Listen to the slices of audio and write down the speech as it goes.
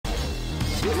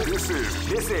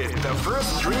This is the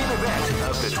first dream event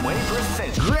of the 21st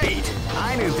century. Great!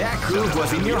 I knew that groove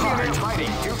was in your heart.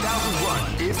 Fighting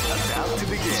 2001 is about to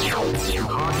begin.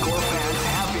 Hardcore fans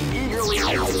have been eagerly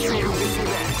anticipating this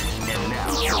event. And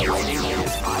now, the waiting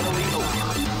is finally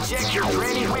over. Check your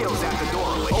training wheels at the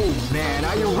door. Oh man,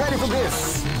 are you ready for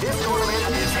this? This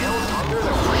tournament is held under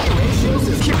the free ratio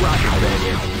system. Keep rocking,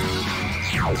 baby.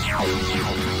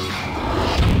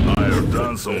 I'll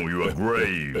dance on your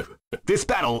grave. This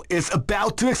battle is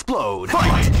about to explode.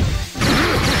 Fight!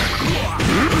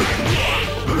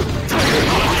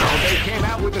 They came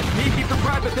out with a sneaky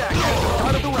surprise attack at the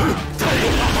start of the round.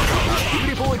 A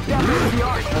beautiful example of the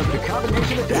art of the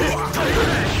combination attack.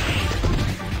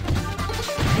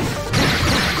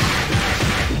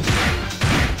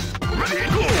 Ready,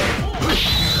 go!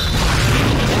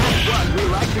 That's what we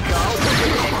like to call the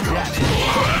damage.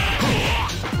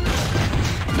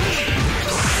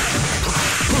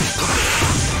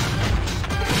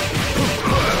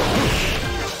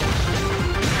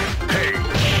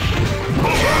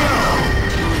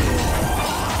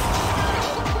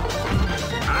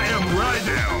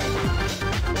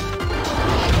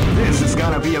 This is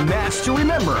gonna be a match to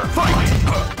remember. Fight!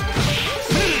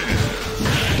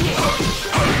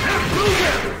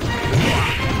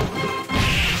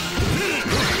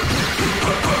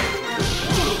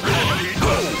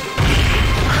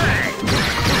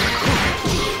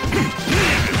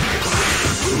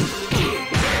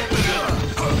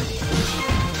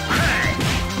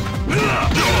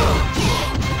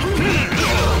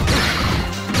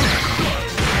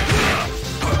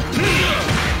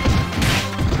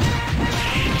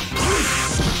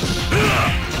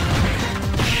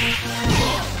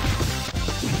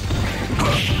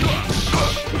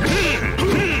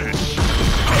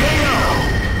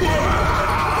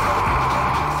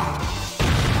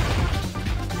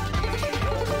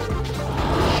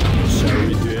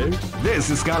 This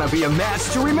is gonna be a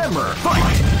match to remember.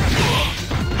 Fight!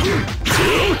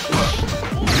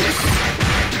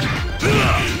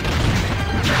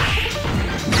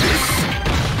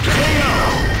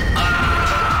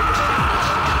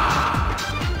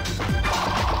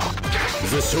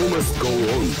 The show must go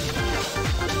on.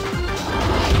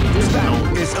 This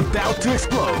battle is about to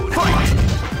explode. Fight!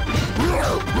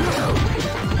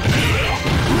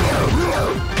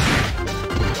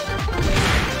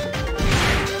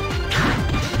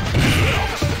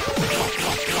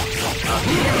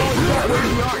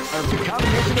 The art of the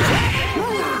combination attack.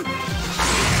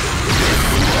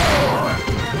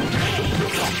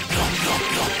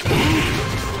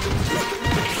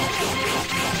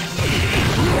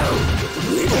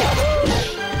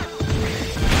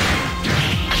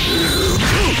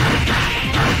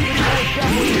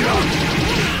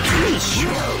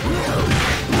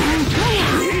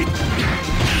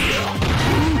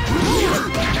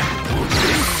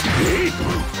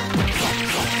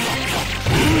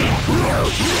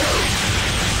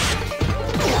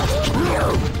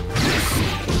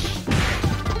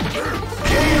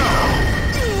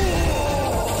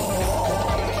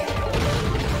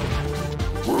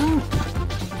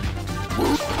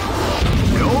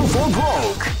 Go for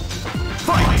broke.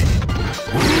 Fight!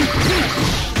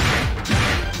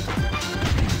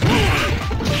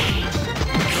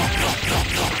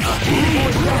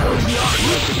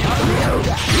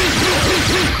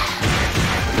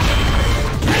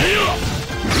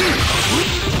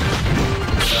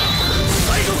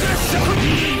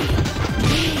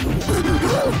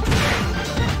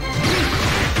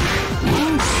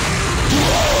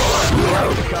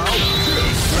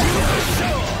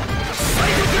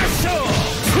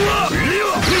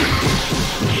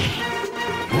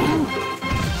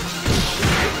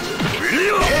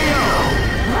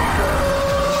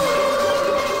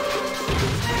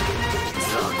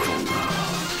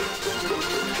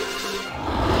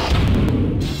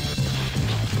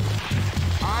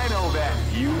 I know that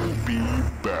you'll be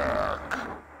back.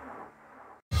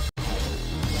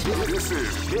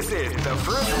 This is the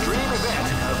first dream event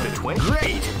of the 20.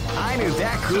 Great! I knew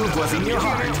that groove was in your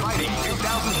heart. Fighting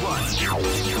 2001.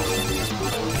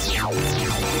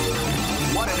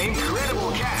 What an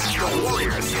incredible cast of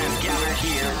warriors has gathered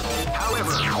here.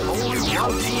 However, only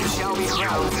one team shall be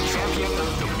crowned the champion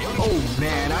of the million. Oh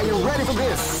man, are you ready for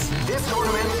this? This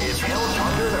tournament is held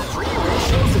under the free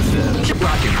ratio system. Keep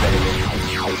rocking, baby.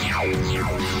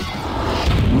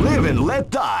 Live and let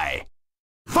die.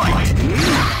 Fight!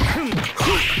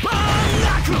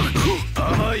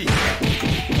 Amai!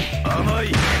 Amai!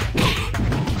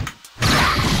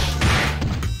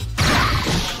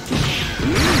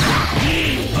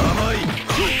 Amai!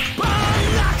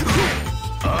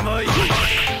 Amai!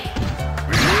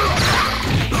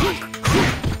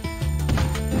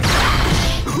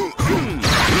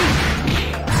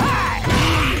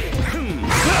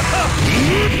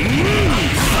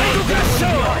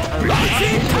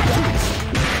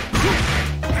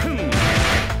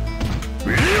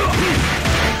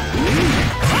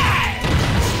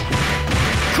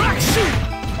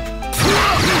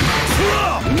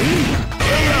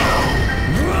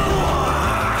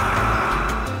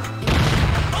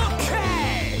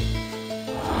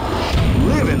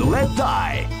 red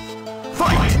thigh.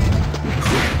 Fight!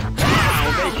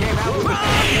 Now they came out with a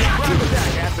surprise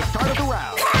attack at the start of the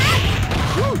round.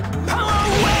 Power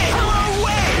away! Power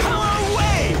away! Power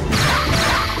away!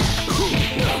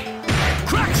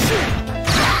 Crack shoot!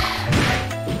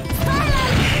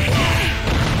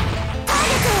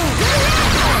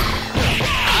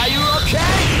 Are you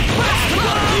okay?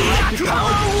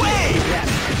 Power away!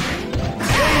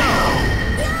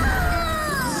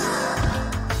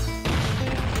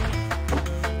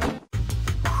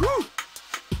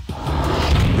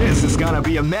 This is gonna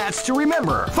be a match to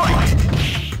remember. Fight!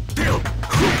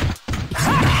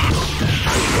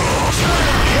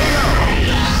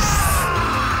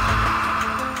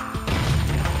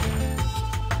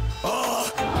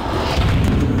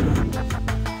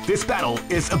 This battle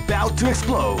is about to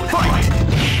explode. Fight!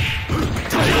 They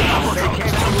came out with a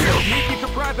sneaky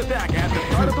surprise attack at the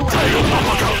start of the round.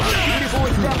 Beautiful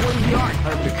is definitely the art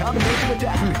of the combination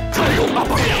attack.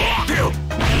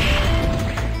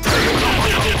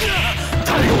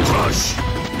 Tiger Crush!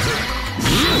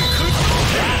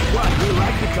 That's what we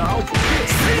like to call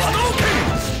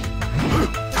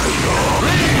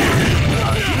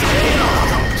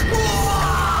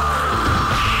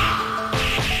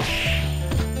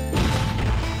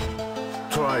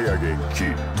Try again,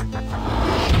 kid.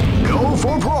 Go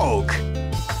for broke!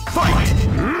 Fight!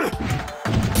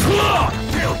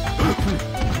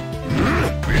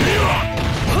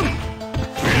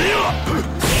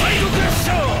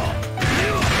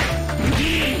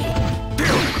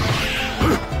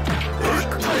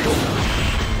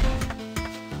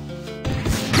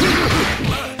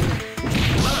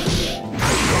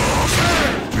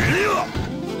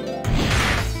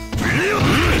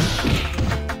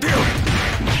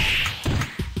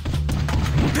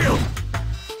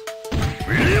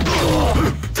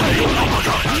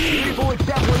 Beautiful is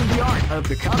definitely the art of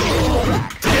the combination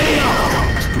attack.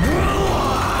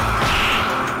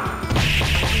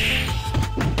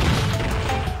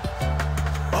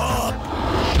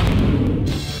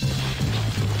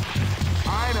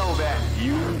 I know that.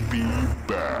 You'll be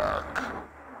back.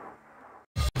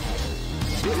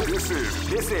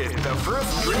 This is the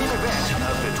first dream event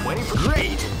of the 20th.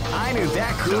 Great! I knew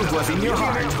that groove was in your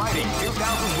heart. Fighting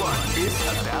 2001 is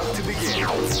about to begin.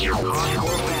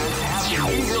 Hardcore fans have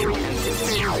been eagerly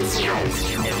anticipating this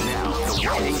event, and now the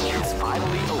waiting is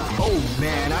finally over. Oh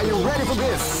man, are you ready for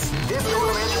this? This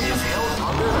tournament is held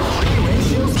under the free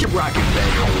ratios. Keep rocking,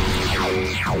 baby.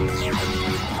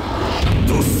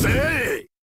 To say!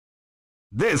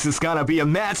 This is gonna be a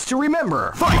match to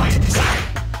remember. Fight!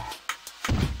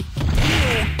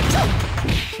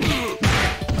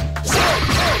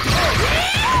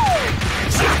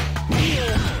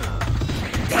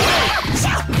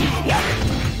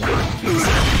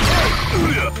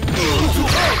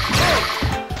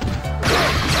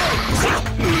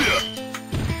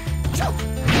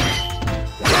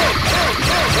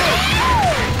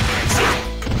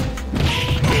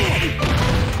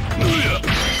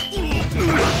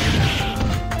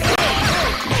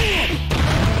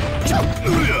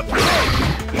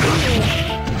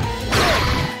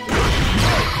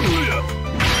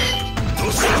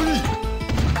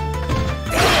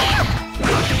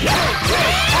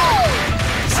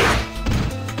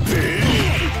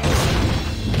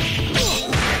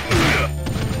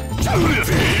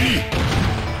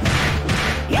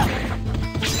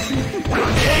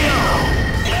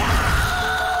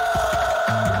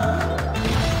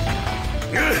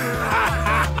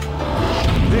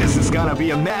 This is gonna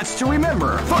be a match to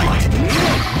remember. Fight!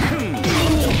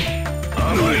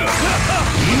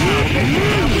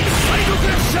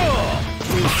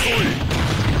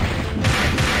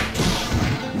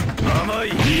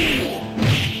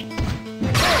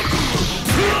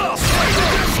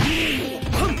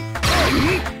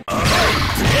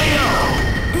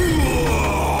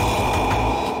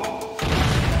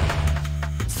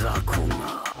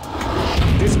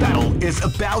 This battle is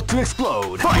about to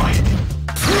explode. Fight!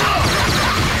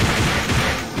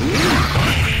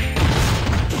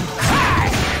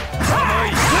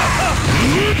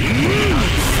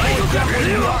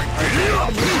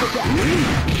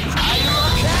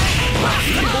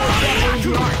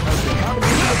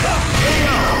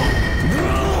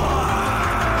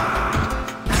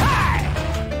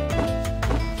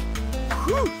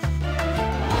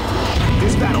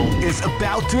 This battle is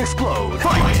about to explode.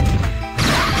 Fight!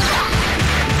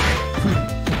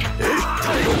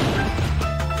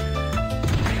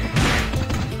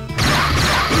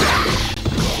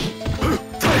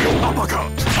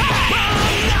 Uppercut!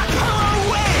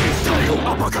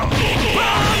 Uppercut!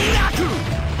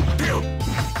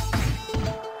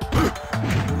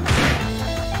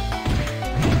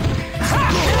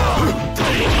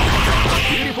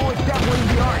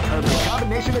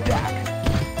 combination attack.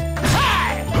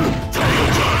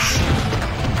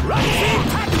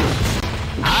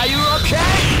 Are you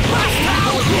okay?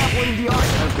 Grappling the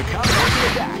art of the combination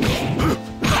attack.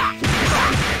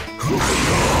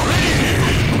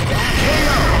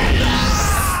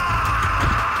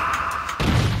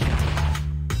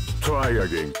 Try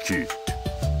again, kid.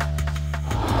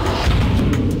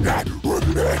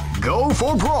 Go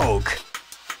for broke.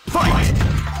 Fight!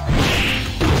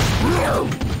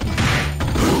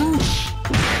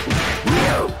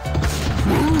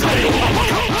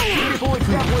 Beautiful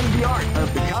exampling the art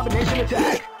of the combination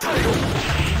attack.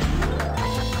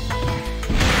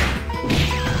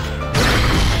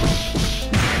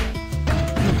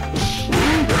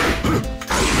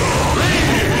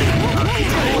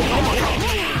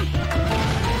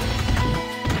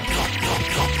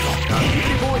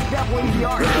 Beautiful exampling the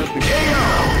art of the KO.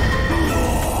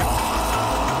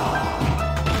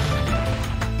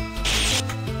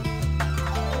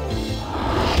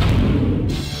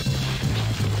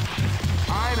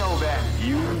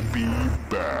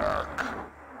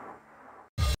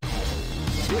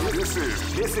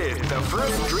 This is the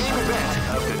first dream event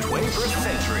of the 21st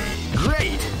century.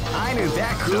 Great! I knew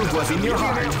that groove was in your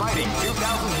heart. Fighting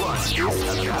 2001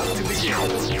 is about to begin.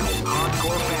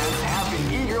 Hardcore fans have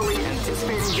been eagerly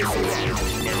anticipating this event,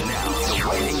 and now the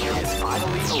waiting is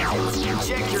finally over.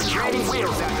 Check your training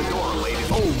wheels at the door, ladies.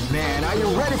 Oh man, are you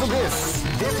ready for this?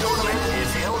 This tournament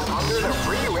is held under the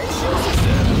free ratio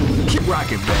system. Keep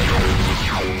rocking, baby.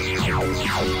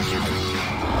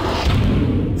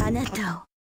 あなたを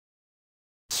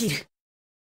切る。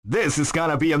 This is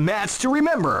gonna be a match to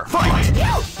remember. Fight!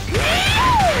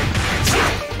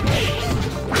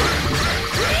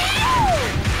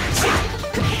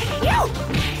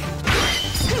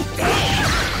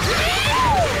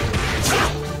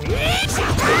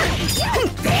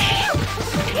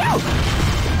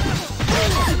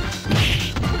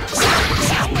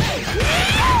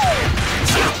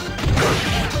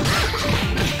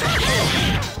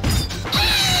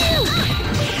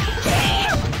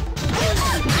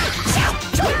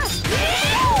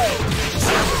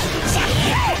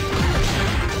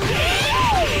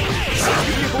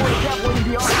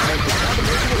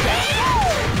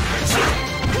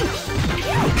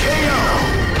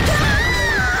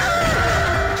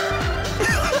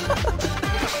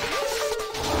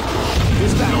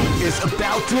 Is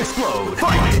about to explode.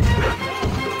 Fight!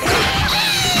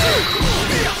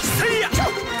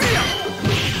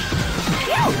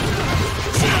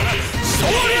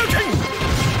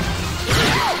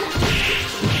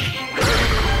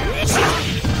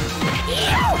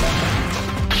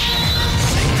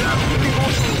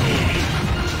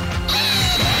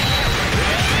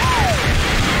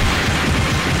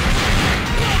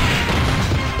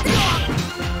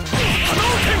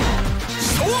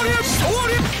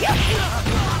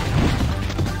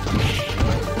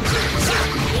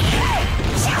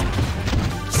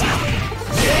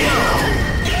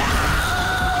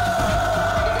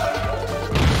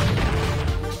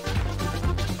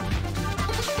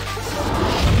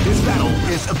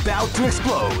 Is about to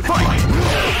explode. Fight!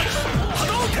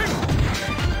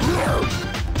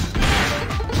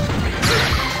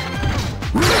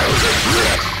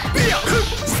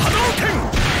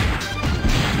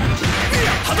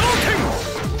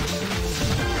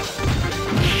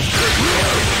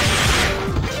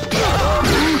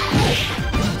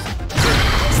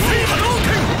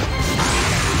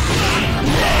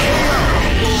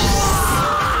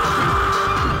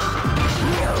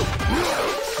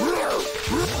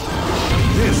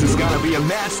 This is gonna be a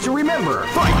match to remember.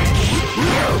 Fight!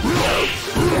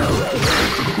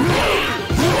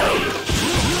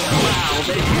 Wow,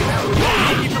 they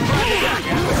keep the front attack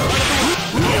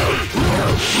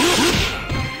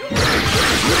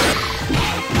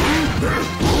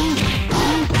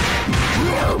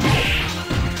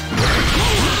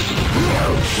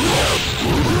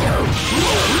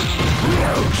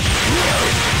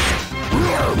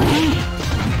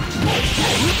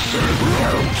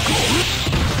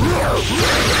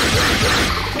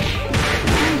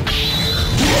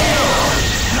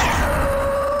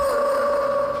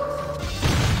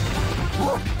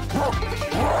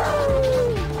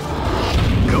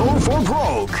Go for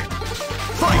broke.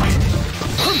 Fight!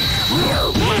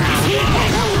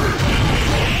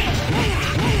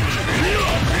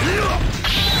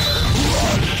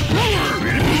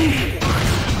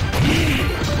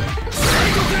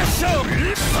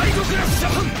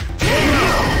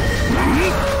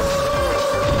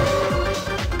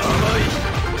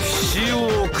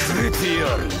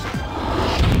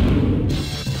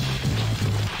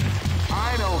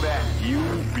 I know that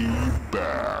you'll be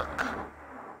back.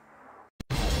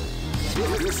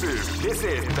 This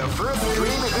is the first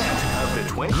dream event of the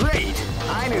 20. Great!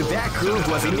 I knew that groove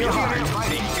was in your heart.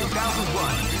 Fighting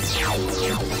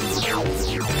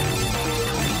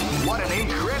 2001. What an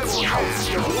incredible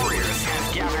cast of warriors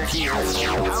has gathered here.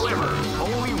 However,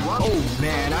 only one. Oh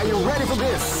man, are you ready for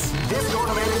this? This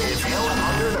tournament is held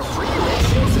under the free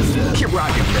ratio system. Keep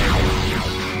rocking, baby.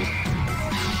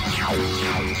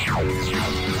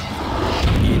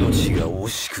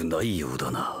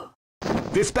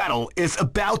 This battle is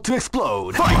about to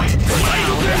explode. Fight! Out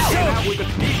with the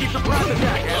sneaky surprise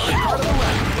attack at the start of the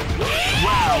round.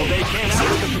 Wow, they came out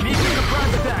with the sneaky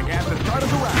surprise attack at the start of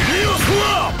the round.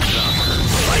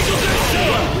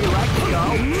 We like to go.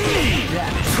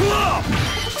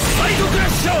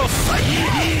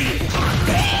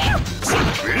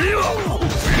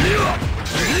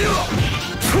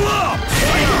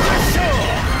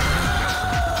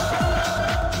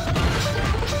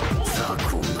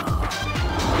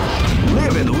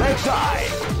 Live and let die.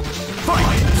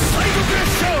 Fight!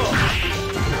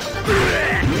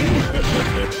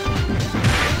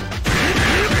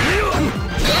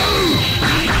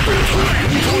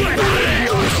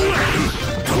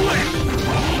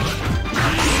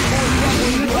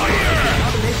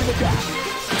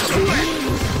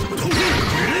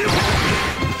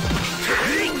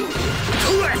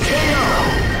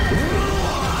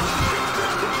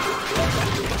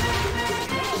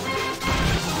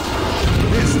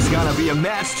 This is gonna be a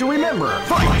match to remember.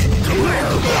 Fight!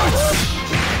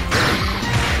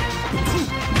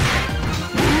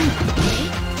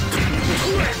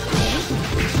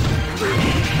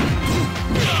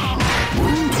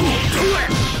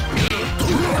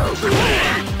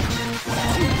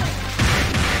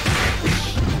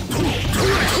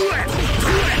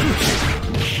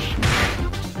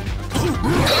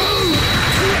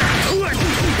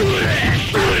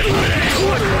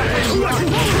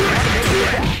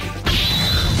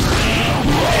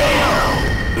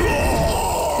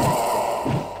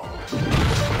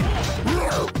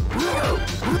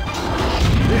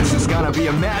 This is gonna be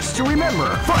a match to remember.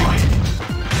 Fight!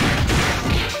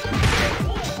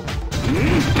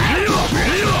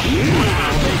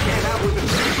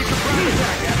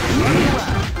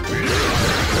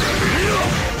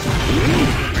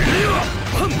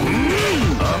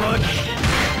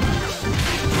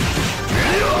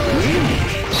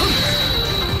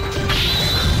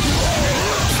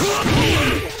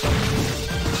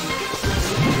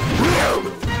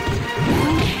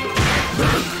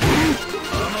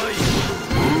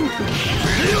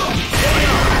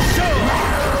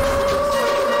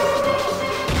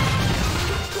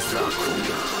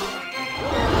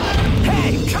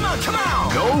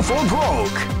 Go for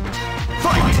broke!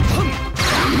 Fight!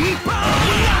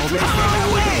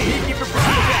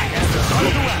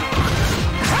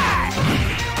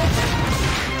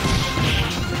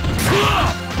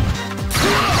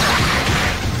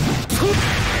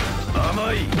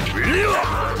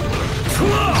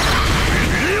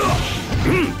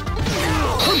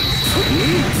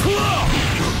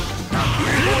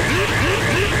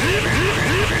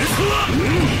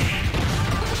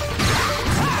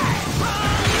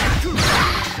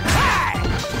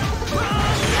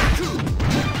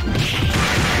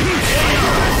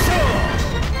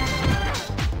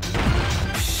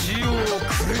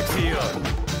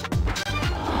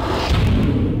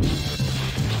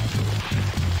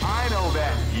 I know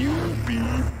that you'll be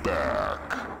back.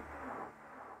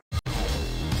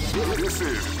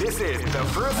 This is the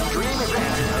first dream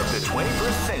event of the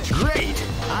 21st century. Great!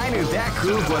 I knew that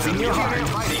groove was in your heart.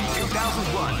 Fighting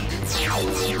 2001.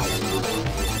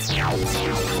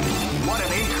 What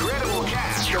an incredible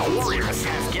cast of warriors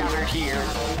has gathered here.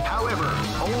 However,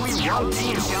 only one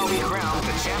team shall be crowned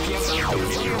the champions of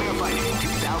Millionaire Fighting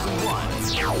 2001.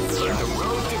 For the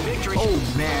road to victory. Oh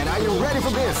man, are you ready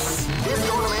for this? This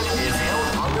tournament is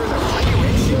held under the free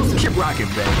ratio. Keep rocking,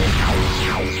 baby.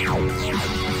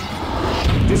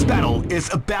 This battle is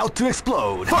about to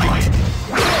explode. Fight!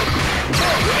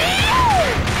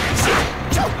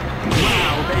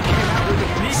 Wow, they came out with a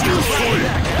sneaky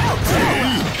attack.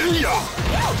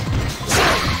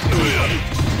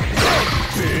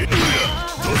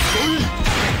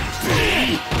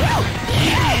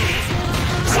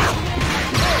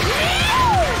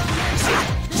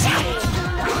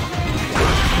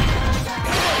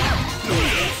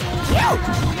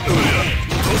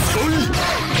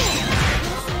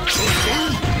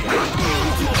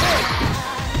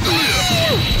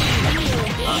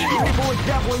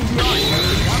 Definitely beyond the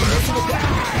combination attack.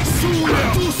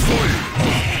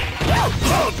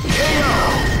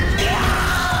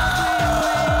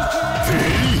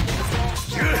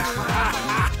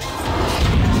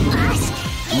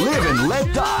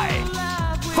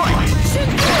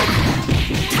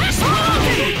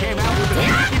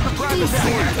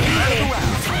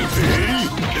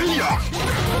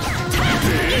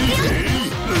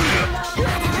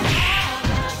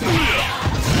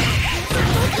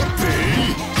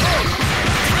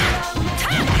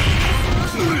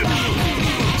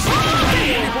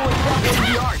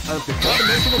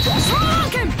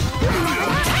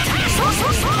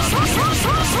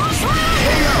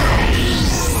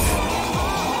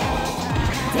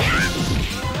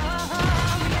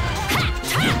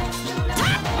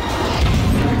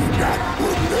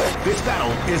 This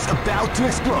battle is about to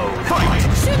explode. Fight!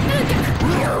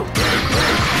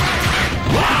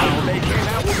 Wow, they came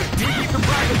out with a sneaky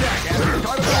surprise attack at the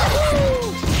start of the battle.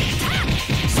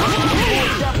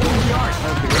 Definitely the art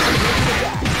of the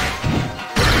attack.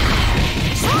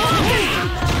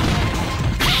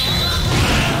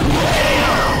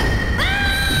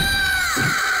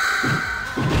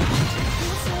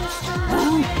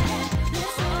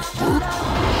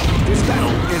 This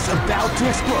battle is about to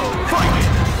explode. Fight!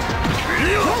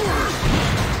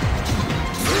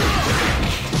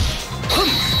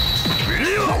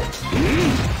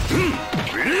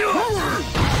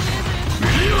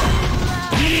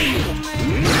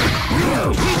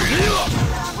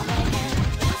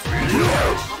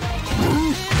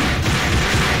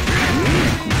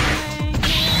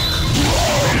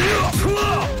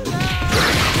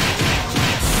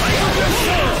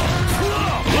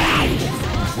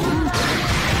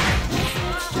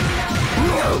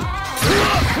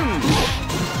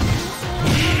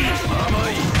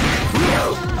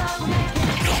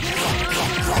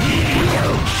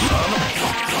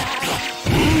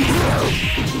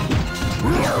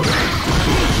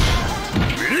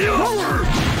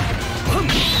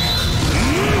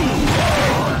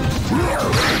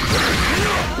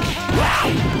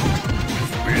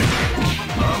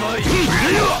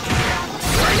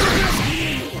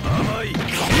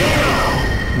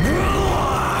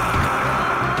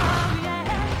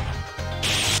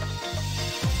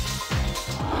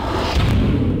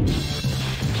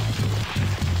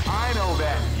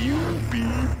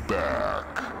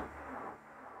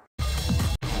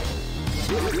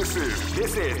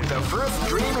 This is the first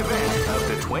dream event of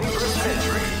the 21st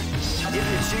century. If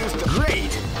you choose to...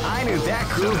 Great! I knew that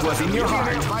groove was in your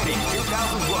heart. Fighting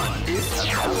 2001 is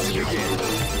about to begin.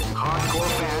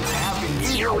 Hardcore fans have been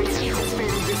eagerly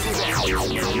anticipating this event.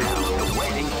 Now, the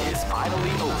waiting is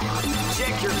finally over.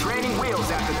 Check your training wheels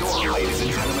at the door, ladies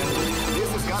and gentlemen. This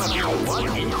is gonna be one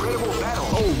incredible battle.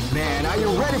 Oh man, are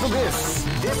you ready for this?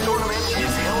 This tournament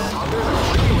is held under the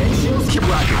free ratios. Keep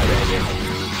rocking, baby.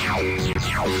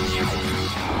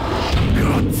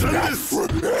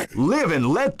 Live and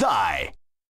let die.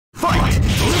 Fight!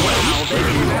 Wow, they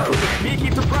came out with a sneaky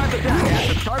surprise attack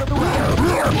at the start of the round.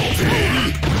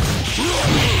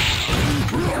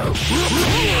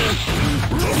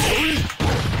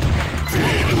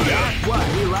 That's what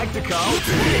we like to call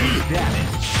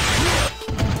damage.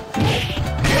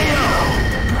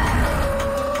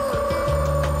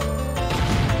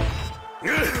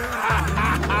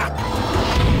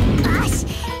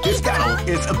 This battle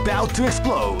is about to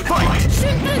explode. Fight!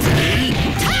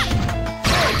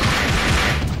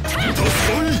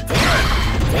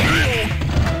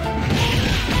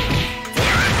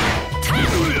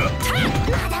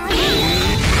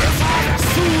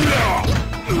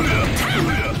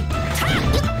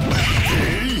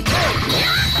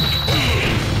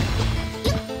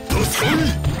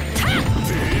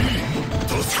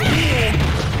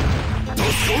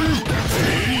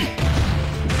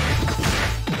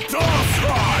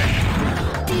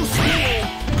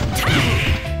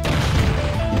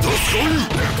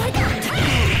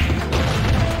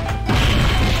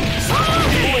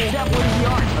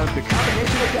 The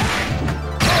combination attack.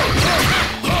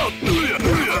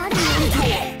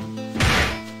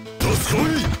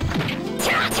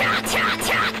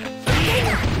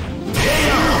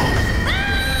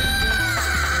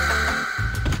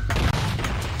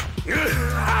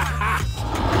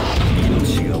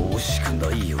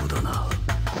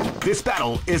 This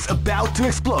battle is about to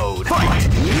explode. Fight!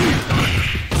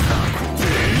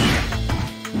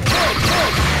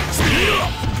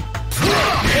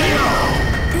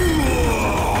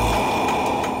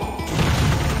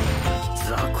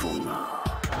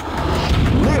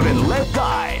 Live and let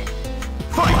die.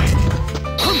 Fight!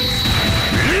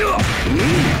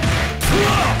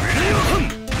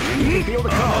 You can feel the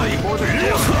call before the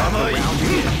round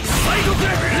begins.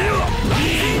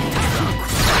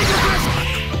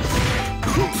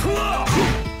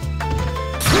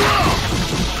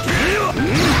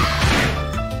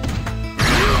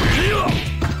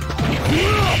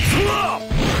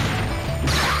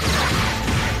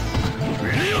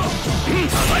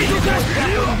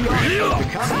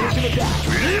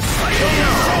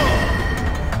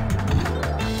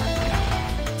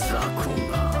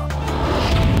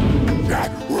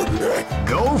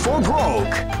 Go for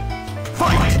broke.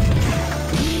 Fight!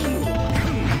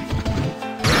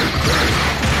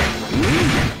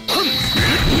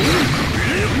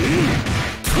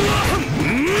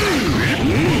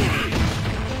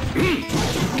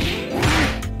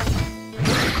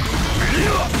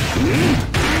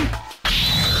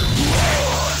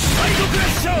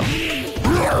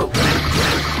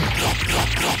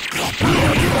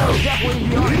 Definitely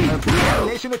beyond a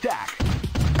combination attack.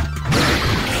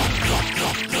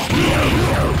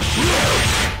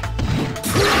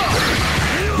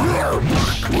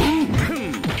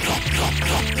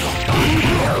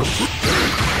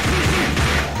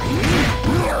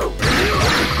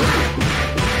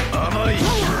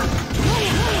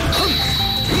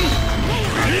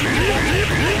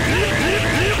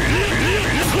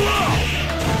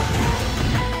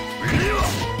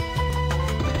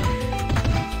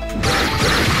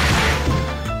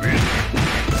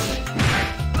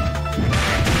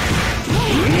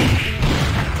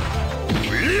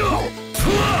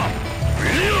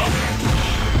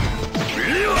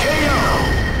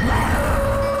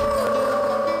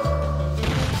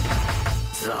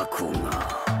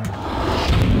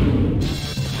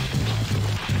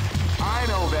 I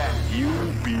know that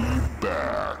you'll be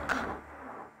back.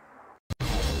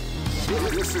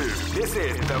 This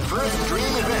is the first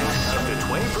dream event of the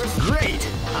 21st. Great!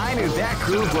 I knew that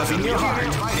groove was in your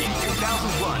heart. Fighting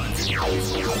 2001.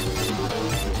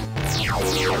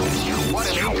 What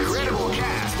an incredible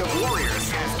cast of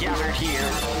warriors has gathered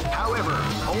here. However,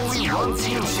 only one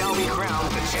team shall be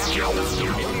crowned the champion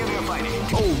of Millionaire Fighting.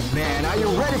 Oh man, are you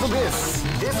ready for this?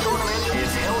 This tournament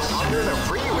is held under the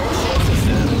free ratio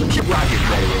system. Keep rocking,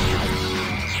 baby.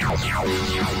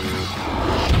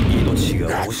 命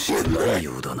が惜しくない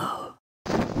ようだな。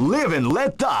Live and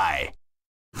let die.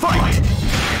 Fight!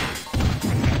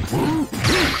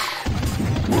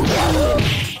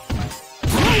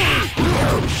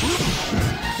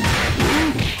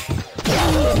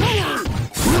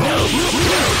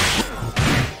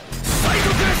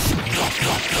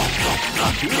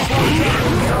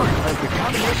 The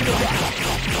combination attack.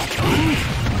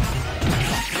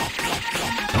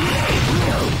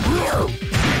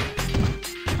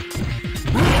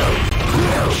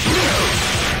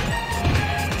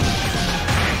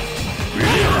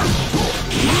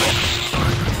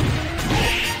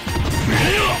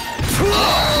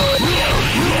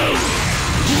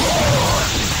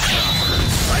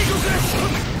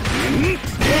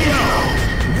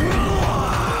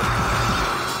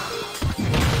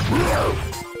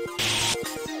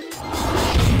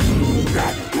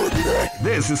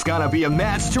 This is gonna be a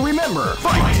match to remember.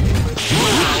 Fight!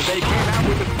 Wow, they came out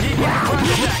with a deep front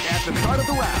attack at the start of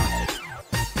the round.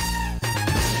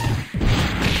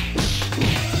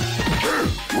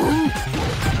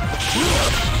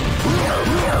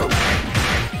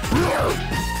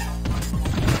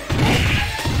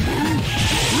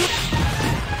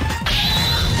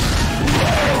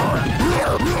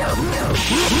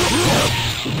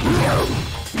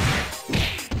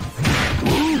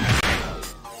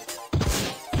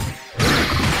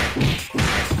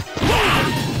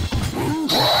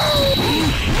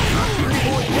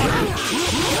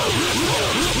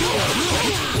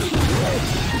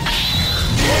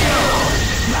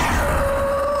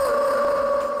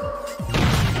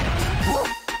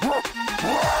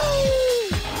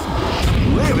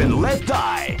 Live and let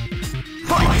die.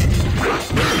 Fight!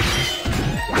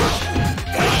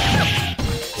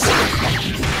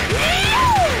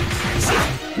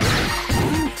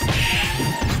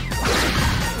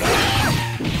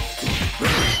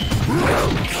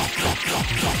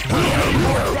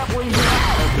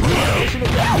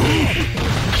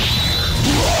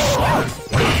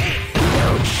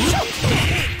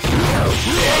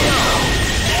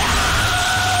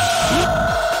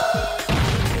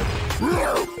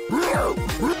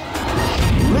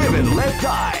 Live and let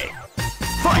die.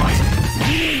 Fight!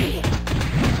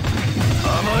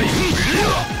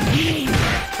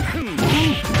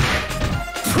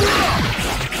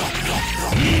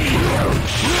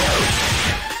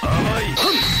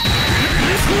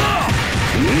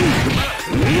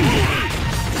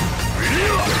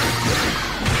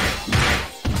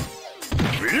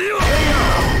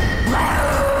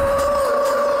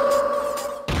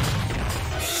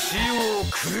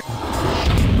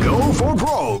 Go for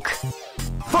broke.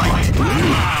 Fight!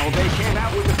 Wow, they came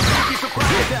out with a sneaky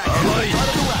surprise attack at the start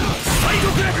of the round.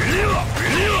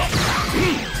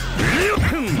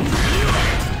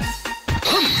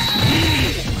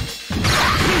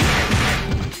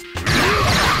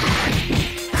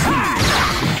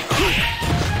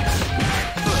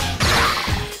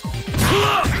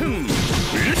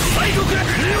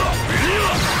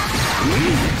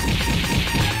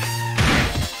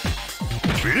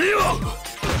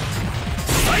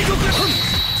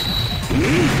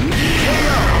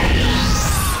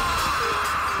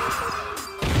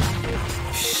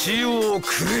 死を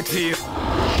くれて。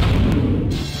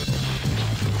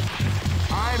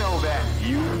I know that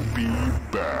you'll be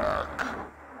back.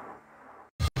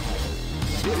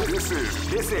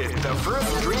 This is the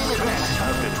first dream event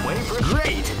of the 21st.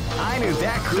 Great! I knew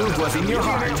that groove was in your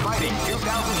heart. Fighting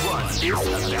 2001 is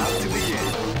about to begin.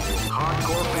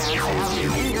 Hardcore fans have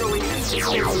been eagerly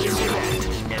anticipating this event,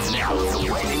 and now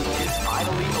the waiting is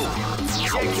finally over.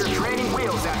 Check your training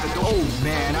wheels at the door. Oh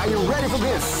man, are you ready for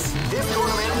this? This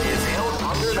tournament is held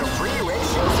under the free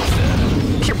ratio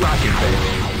system. Keep rocking,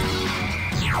 baby.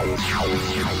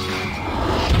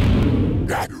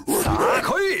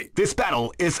 This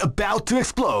battle is about to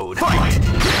explode. Fight!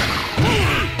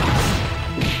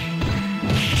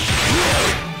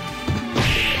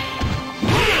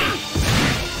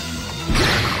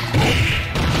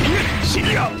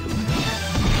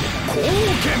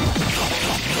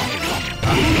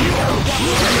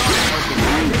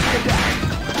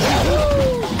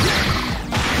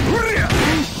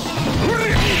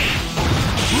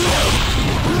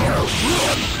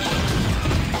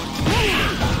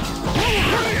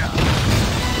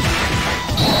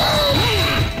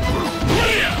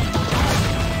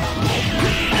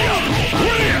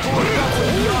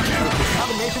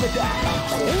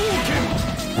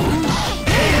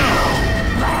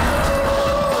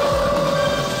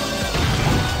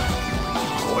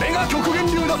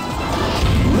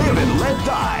 Live and let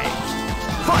die.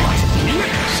 Fight!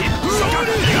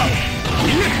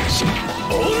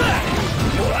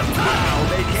 Wow,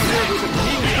 they came in with a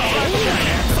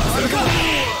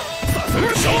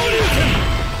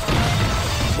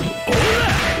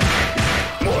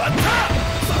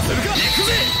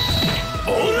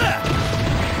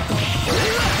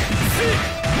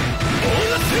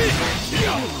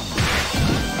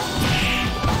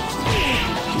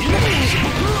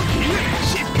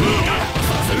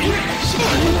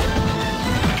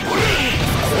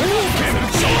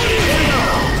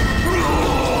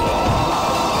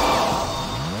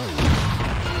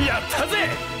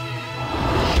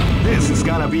This is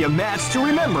gonna be a match to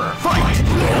remember. Fight!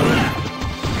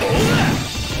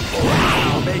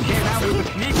 Wow, they came out with a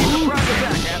sneaky surprise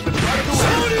attack at the start of the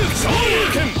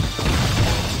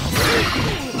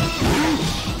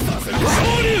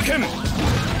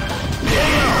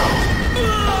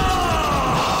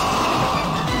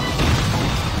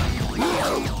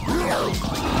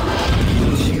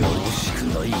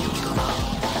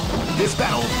This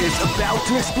battle is about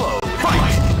to explode.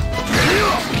 Fight!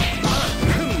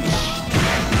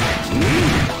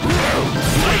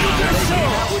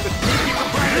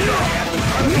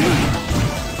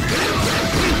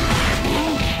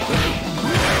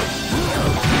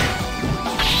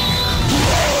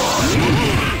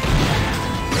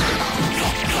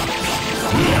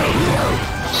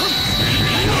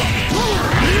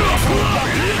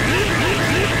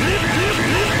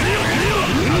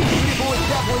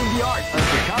 The art of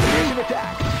the combination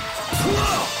attack.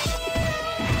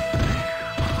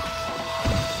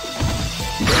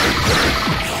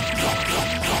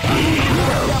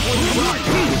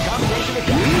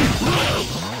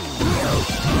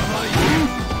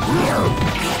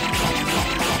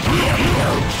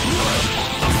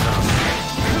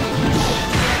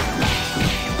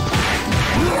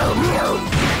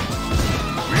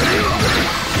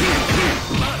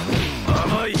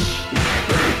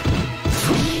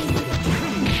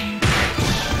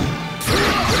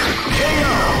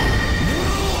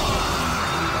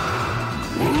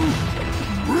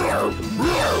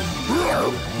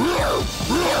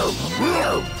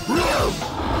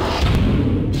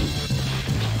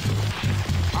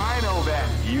 I know that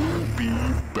you'll be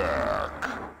back.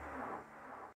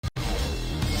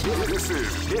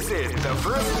 This is the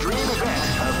first dream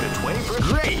event of the 21st.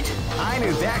 Great! I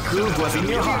knew that groove was in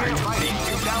your heart. Fighting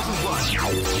 2001.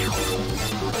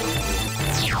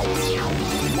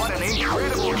 What an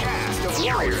incredible cast of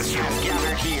warriors has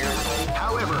gathered here.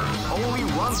 However, only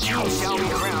one team shall be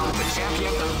crowned the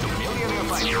champion of the Millionaire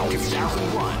Fighting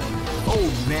 2001. Oh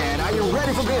man, are you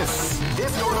ready for this?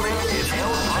 This tournament is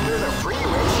held under the free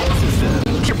ratio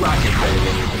system. Keep rocking,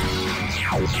 baby.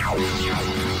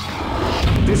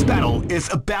 This battle is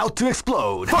about to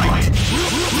explode. Fight!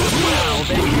 Wow,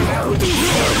 they came out with the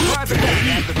surprise attack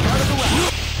at the start of the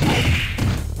round.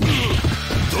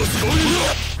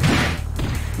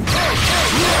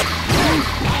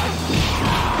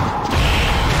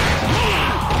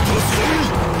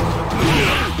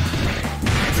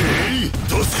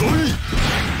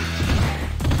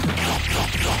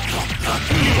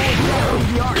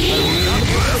 The art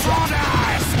of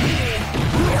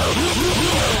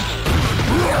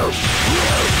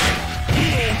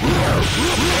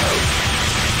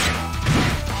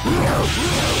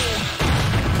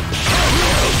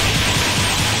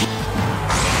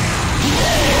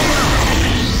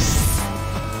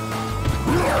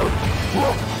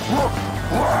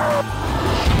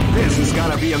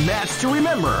be a match to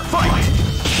remember. Fight!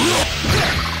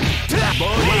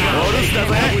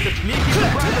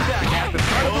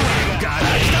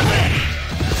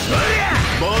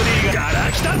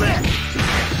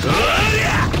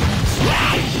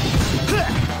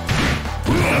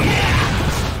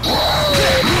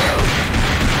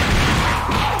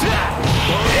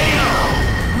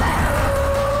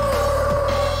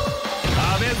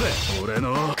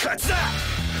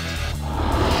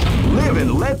 Live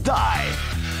and let die.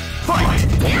 Fight!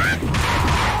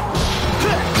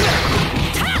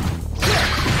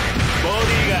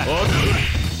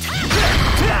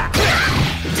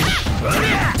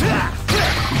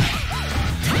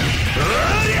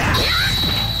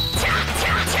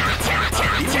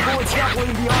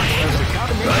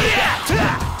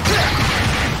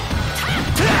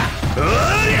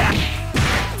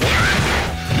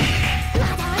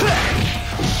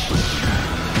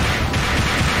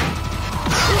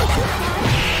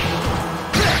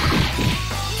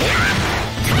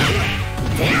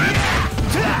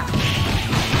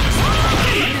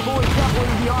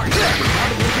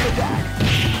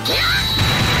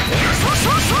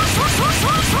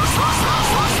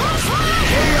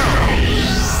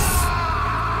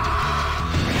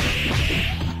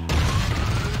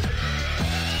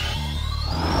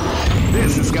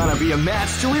 This is gonna be a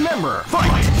match to remember.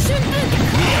 Fight!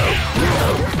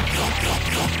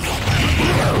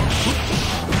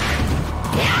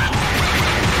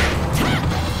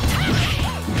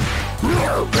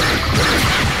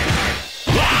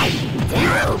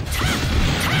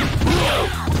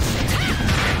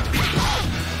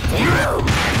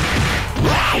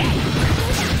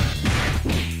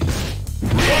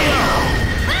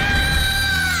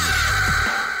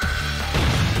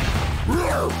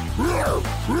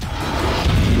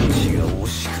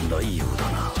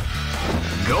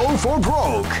 Go for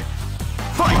broke.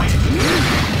 Fight!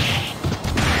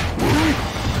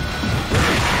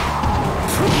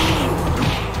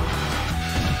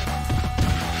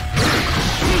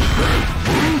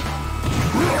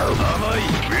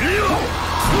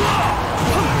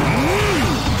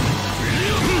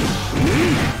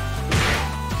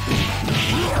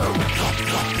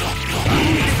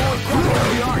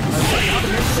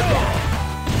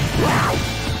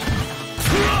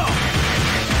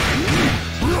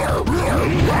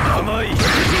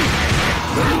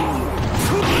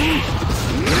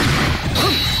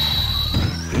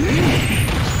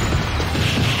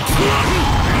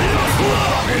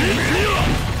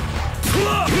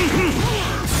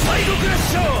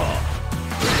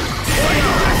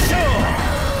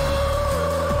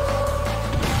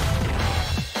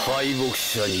敗北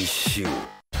者に死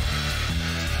を。